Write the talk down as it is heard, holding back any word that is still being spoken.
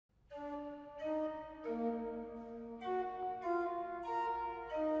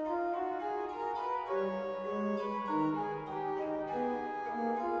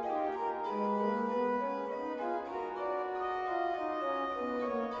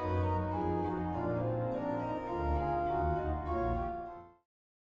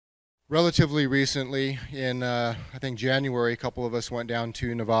Relatively recently, in I think January, a couple of us went down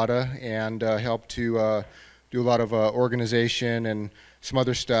to Nevada and helped to do a lot of organization and some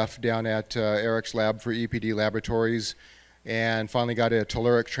other stuff down at Eric's lab for EPD Laboratories, and finally got a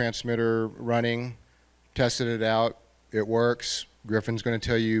Telluric transmitter running, tested it out, it works. Griffin's going to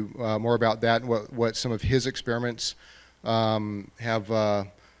tell you more about that and what some of his experiments have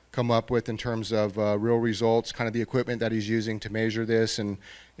come up with in terms of real results, kind of the equipment that he's using to measure this and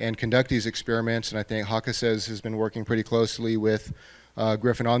conduct these experiments. And I think Haka says has been working pretty closely with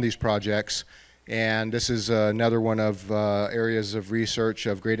Griffin on these projects. And this is another one of areas of research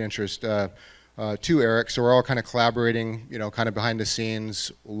of great interest to Eric. So we're all kind of collaborating, you know, kind of behind the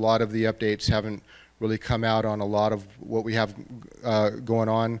scenes. A lot of the updates haven't really come out on a lot of what we have going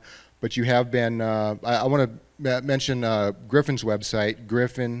on. But you have been, I want to mention Griffin's website,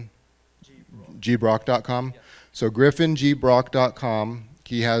 griffingBrock.com. Yeah. So griffingBrock.com.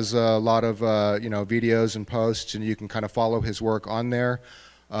 He has a lot of videos and posts, and you can kind of follow his work on there.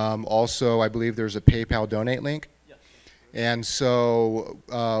 Also, I believe there's a PayPal donate link. Yes. And so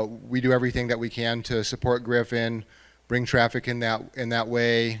we do everything that we can to support Griffin, bring traffic in that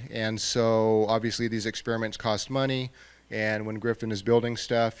way. And so obviously these experiments cost money. And when Griffin is building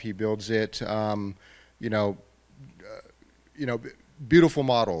stuff, he builds it, beautiful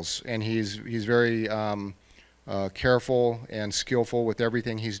models, and he's very careful and skillful with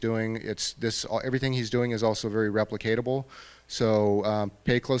everything he's doing. Everything he's doing is also very replicatable. So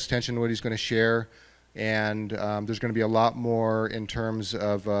pay close attention to what he's going to share, and there's going to be a lot more in terms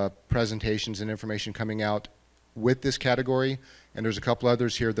of presentations and information coming out with this category. And there's a couple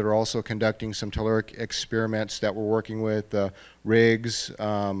others here that are also conducting some Telluric experiments that we're working with. Riggs,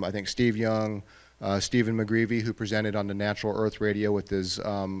 I think Steve Young, Stephen McGreevy, who presented on the Natural Earth Radio with his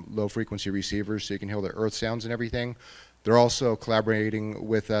low-frequency receivers so you can hear the earth sounds and everything. They're also collaborating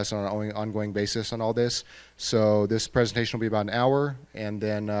with us on an ongoing basis on all this. So this presentation will be about an hour, and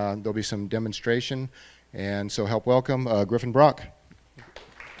then there'll be some demonstration. And so help welcome Griffin Brock.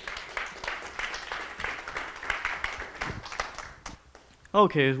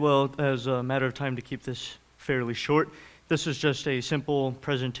 Okay, well, as a matter of time to keep this fairly short, this is just a simple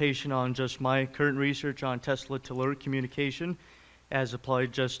presentation on just my current research on Tesla Telluric communication as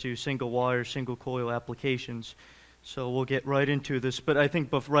applied just to single wire, single coil applications. So we'll get right into this, but I think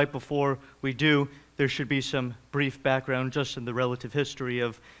right before we do, there should be some brief background just in the relative history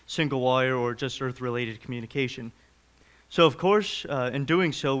of single wire or just earth-related communication. So of course, in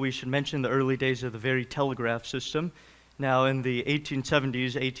doing so, we should mention the early days of the very telegraph system. Now, in the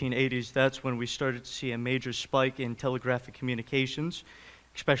 1870s, 1880s, that's when we started to see a major spike in telegraphic communications,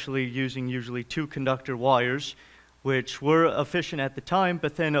 especially using usually two-conductor wires, which were efficient at the time.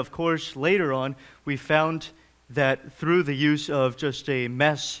 But then, of course, later on, we found that through the use of just a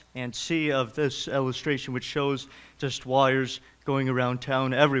mess and sea of this illustration, which shows just wires going around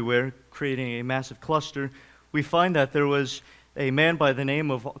town everywhere, creating a massive cluster, we find that there was a man by the name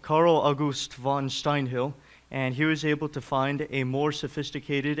of Carl August von Steinhill, and he was able to find a more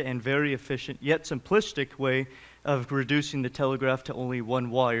sophisticated and very efficient, yet simplistic way of reducing the telegraph to only one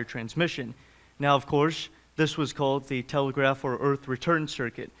wire transmission. Now, of course, this was called the telegraph or earth return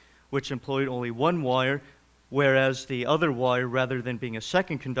circuit, which employed only one wire, whereas the other wire, rather than being a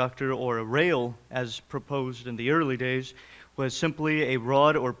second conductor or a rail, as proposed in the early days, was simply a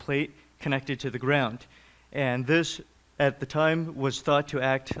rod or plate connected to the ground. And this, at the time, was thought to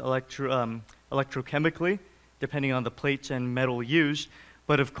act electrochemically, depending on the plates and metal used.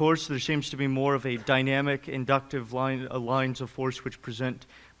 But of course, there seems to be more of a dynamic, inductive lines of force which present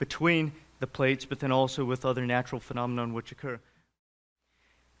between the plates, but then also with other natural phenomena which occur.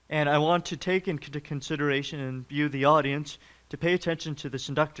 And I want to take into consideration and view the audience to pay attention to this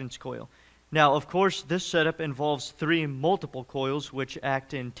inductance coil. Now, of course, this setup involves three multiple coils which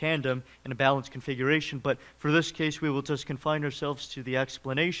act in tandem in a balanced configuration, but for this case, we will just confine ourselves to the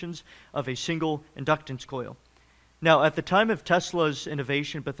explanations of a single inductance coil. Now, at the time of Tesla's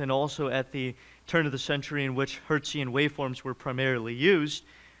innovation, but then also at the turn of the century in which Hertzian waveforms were primarily used,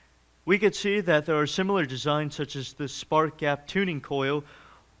 we could see that there are similar designs such as the spark gap tuning coil,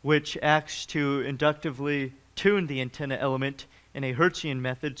 which acts to inductively tune the antenna element in a Hertzian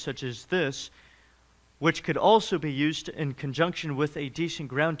method such as this, which could also be used in conjunction with a decent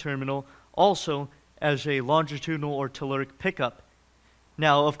ground terminal, also as a longitudinal or telluric pickup.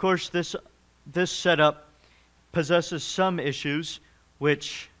 Now, of course, this setup possesses some issues,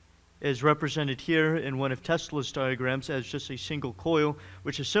 which is represented here in one of Tesla's diagrams as just a single coil,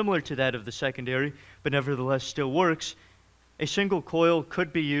 which is similar to that of the secondary, but nevertheless still works. A single coil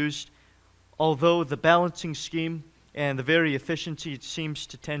could be used, although the balancing scheme and the very efficiency seems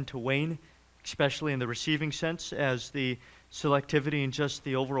to tend to wane, especially in the receiving sense, as the selectivity and just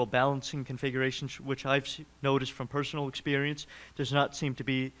the overall balancing configuration, which I've noticed from personal experience, does not seem to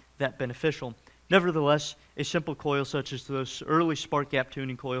be that beneficial. Nevertheless, a simple coil such as this early spark gap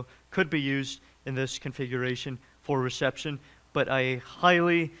tuning coil could be used in this configuration for reception, but I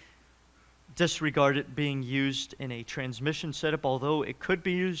highly disregard it being used in a transmission setup, although it could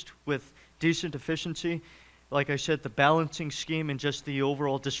be used with decent efficiency. Like I said, the balancing scheme and just the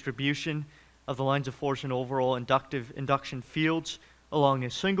overall distribution of the lines of force and overall induction fields along a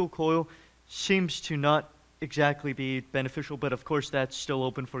single coil seems to not exactly be beneficial, but of course that's still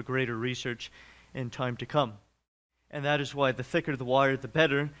open for greater research in time to come. And that is why the thicker the wire, the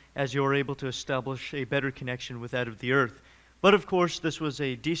better, as you're able to establish a better connection with that of the Earth. But of course, this was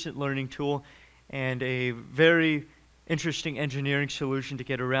a decent learning tool and a very interesting engineering solution to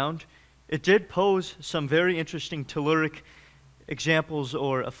get around. It did pose some very interesting telluric examples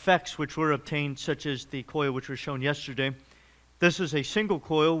or effects which were obtained, such as the coil which was shown yesterday. This is a single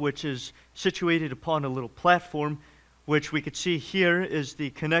coil which is situated upon a little platform, which we could see here is the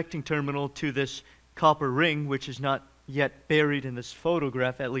connecting terminal to this copper ring, which is not yet buried in this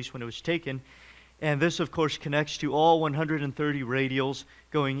photograph, at least when it was taken. And this, of course, connects to all 130 radials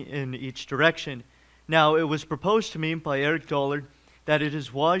going in each direction. Now, it was proposed to me by Eric Dollard that it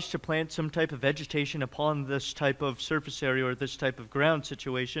is wise to plant some type of vegetation upon this type of surface area or this type of ground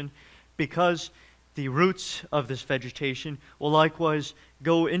situation, because the roots of this vegetation will likewise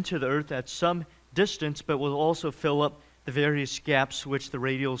go into the earth at some distance, but will also fill up the various gaps which the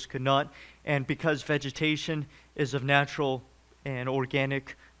radials could not. And because vegetation is of natural and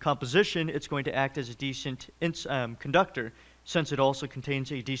organic composition, it's going to act as a decent conductor, since it also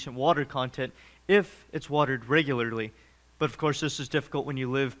contains a decent water content if it's watered regularly. But of course, this is difficult when you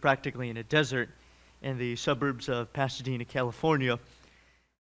live practically in a desert in the suburbs of Pasadena, California.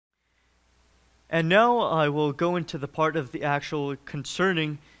 And now I will go into the part of the actual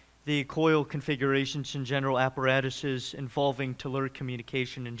concerning the coil configurations and general apparatuses involving telluric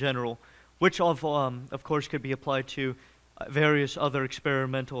communication in general, which of course could be applied to various other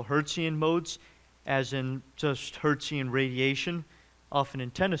experimental Hertzian modes, as in just Hertzian radiation off an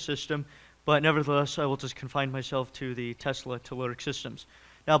antenna system, but nevertheless I will just confine myself to the Tesla telluric systems.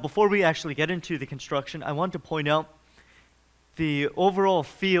 Now, before we actually get into the construction, I want to point out the overall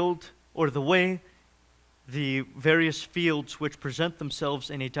field, or the way the various fields which present themselves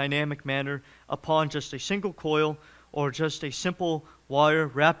in a dynamic manner upon just a single coil or just a simple wire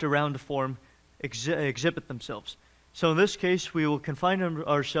wrapped around a form exhibit themselves. So in this case, we will confine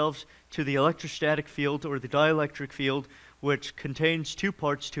ourselves to the electrostatic field, or the dielectric field, which contains two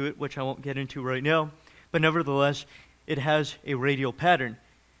parts to it, which I won't get into right now, but nevertheless, it has a radial pattern.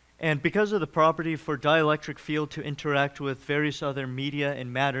 And because of the property for dielectric field to interact with various other media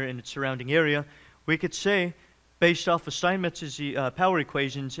and matter in its surrounding area, we could say, based off of Steinmetz's power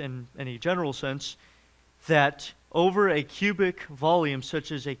equations in a general sense, that over a cubic volume,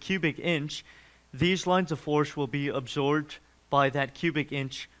 such as a cubic inch, these lines of force will be absorbed by that cubic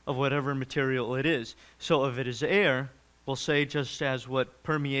inch of whatever material it is. So if it is air, we'll say, just as what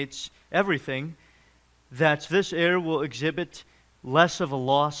permeates everything, that this air will exhibit less of a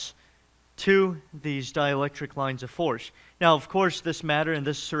loss to these dielectric lines of force. Now, of course, this matter and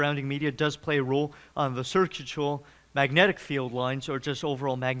this surrounding media does play a role on the circuitual magnetic field lines, or just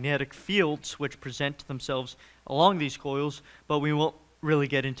overall magnetic fields which present themselves along these coils, but we won't really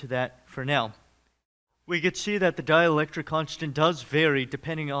get into that for now. We could see that the dielectric constant does vary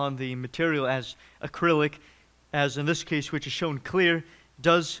depending on the material, as acrylic, as in this case, which is shown clear,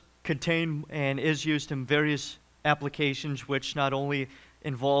 does contain and is used in various applications which not only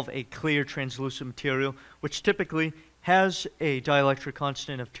involve a clear translucent material, which typically has a dielectric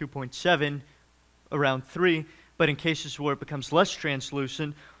constant of 2.7, around 3, but in cases where it becomes less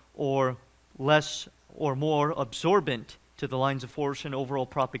translucent or less or more absorbent to the lines of force and overall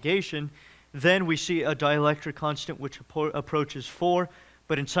propagation, then we see a dielectric constant which approaches 4,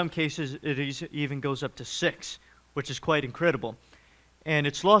 but in some cases it even goes up to 6, which is quite incredible. And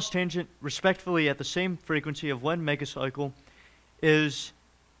its loss tangent, respectively at the same frequency of 1 megacycle, is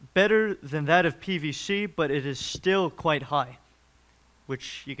better than that of PVC, but it is still quite high,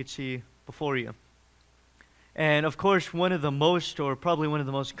 which you could see before you. And of course, one of the most, or probably one of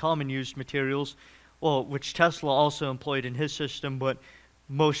the most common used materials, well, which Tesla also employed in his system, but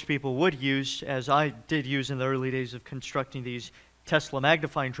most people would use, as I did use in the early days of constructing these Tesla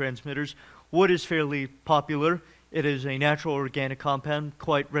magnifying transmitters, wood is fairly popular. It is a natural organic compound,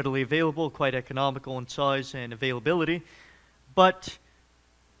 quite readily available, quite economical in size and availability, but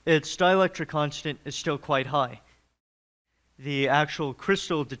its dielectric constant is still quite high. the actual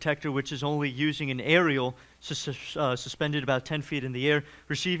crystal detector, which is only using an aerial suspended about 10 feet in the air,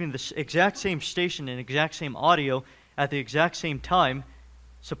 receiving the exact same station and exact same audio at the exact same time,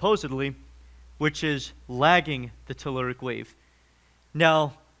 supposedly, which is lagging the telluric wave.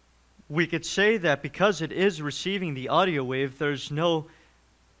 Now, we could say that because it is receiving the audio wave, there's no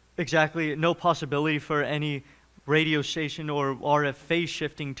possibility for any radio station or RF phase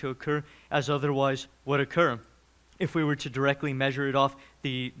shifting to occur as otherwise would occur if we were to directly measure it off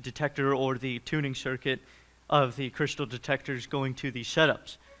the detector or the tuning circuit of the crystal detectors going to these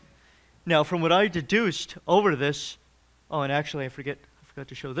setups. Now, from what I deduced over this, oh, and actually I forgot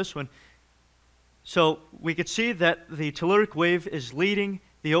to show this one. So we could see that the telluric wave is leading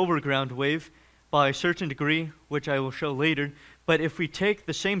the overground wave by a certain degree, which I will show later. But if we take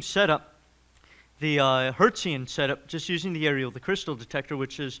the same setup, the Hertzian setup, just using the aerial, the crystal detector,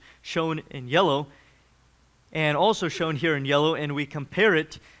 which is shown in yellow, and also shown here in yellow, and we compare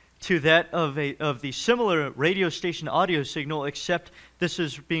it to that of the similar radio station audio signal, except this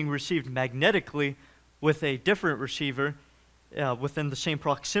is being received magnetically with a different receiver within the same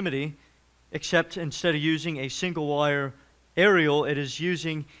proximity, except instead of using a single wire aerial, it is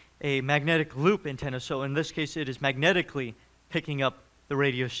using a magnetic loop antenna. So in this case, it is magnetically picking up the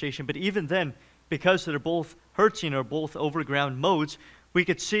radio station. But even then, because they're both Hertzian or both overground modes, we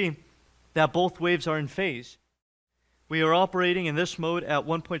could see that both waves are in phase. We are operating in this mode at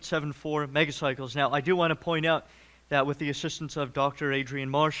 1.74 megacycles. Now, I do want to point out that with the assistance of Dr. Adrian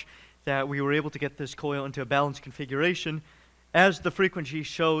Marsh, that we were able to get this coil into a balanced configuration as the frequency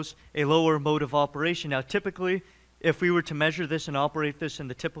shows a lower mode of operation. Now, typically, if we were to measure this and operate this in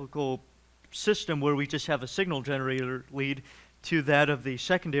the typical system where we just have a signal generator lead to that of the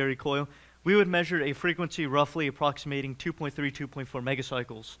secondary coil, we would measure a frequency roughly approximating 2.3, 2.4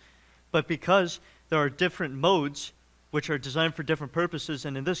 megacycles. But because there are different modes which are designed for different purposes,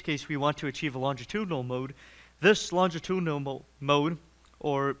 and in this case we want to achieve a longitudinal mode, this longitudinal mode,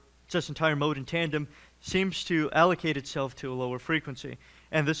 or just entire mode in tandem, seems to allocate itself to a lower frequency.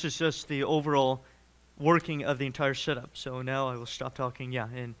 And this is just the overall working of the entire setup. So now I will stop talking,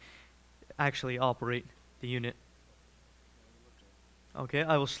 and actually operate the unit. Okay,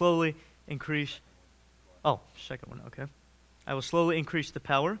 I will slowly increase, second one, okay. I will slowly increase the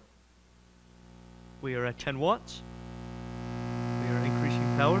power. We are at 10 watts. We are increasing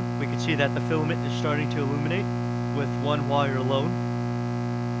power. We can see that the filament is starting to illuminate with one wire alone.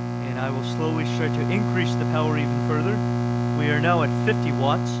 And I will slowly start to increase the power even further. We are now at 50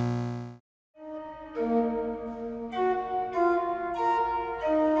 watts.